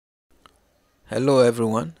Hello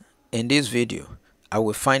everyone, in this video I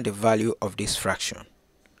will find the value of this fraction.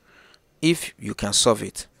 If you can solve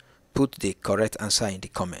it, put the correct answer in the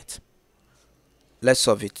comment. Let's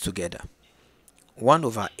solve it together. 1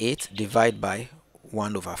 over 8 divided by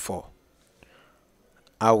 1 over 4.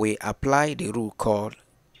 I will apply the rule called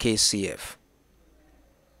KCF.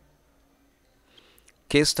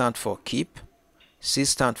 K stands for keep, C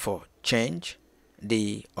stands for change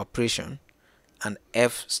the operation, and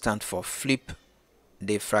F stands for flip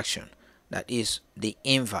the fraction, that is the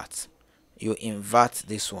invert. You invert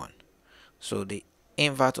this one, so the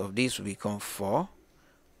invert of this will become 4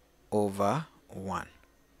 over 1.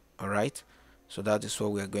 Alright, so that is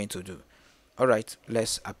what we are going to do. Alright,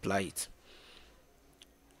 let's apply it.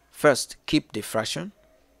 First, keep the fraction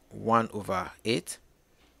 1 over 8,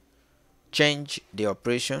 change the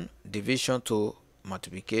operation division to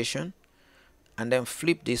multiplication, and then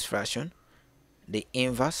flip this fraction, the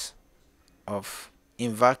inverse of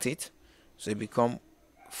invert it, so it become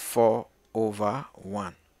 4 over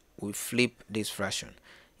 1. We flip this fraction.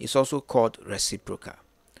 It's also called reciprocal.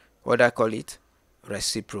 What do I call it?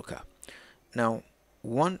 Reciprocal. Now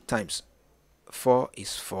 1 times 4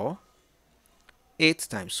 is 4, 8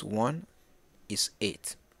 times 1 is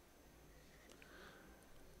 8,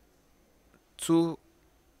 2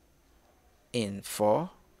 in 4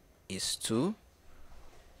 is 2,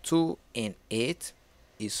 2 in 8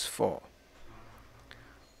 is 4,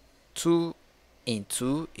 2 in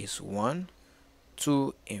 2 is 1,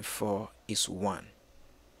 2 in 4 is 1.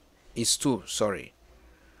 Is 2, sorry.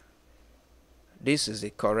 This is the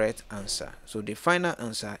correct answer. So the final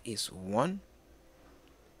answer is 1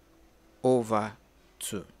 over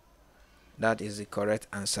 2. That is the correct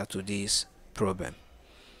answer to this problem.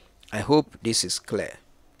 I hope this is clear.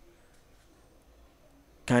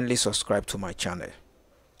 Kindly subscribe to my channel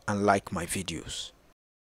and like my videos.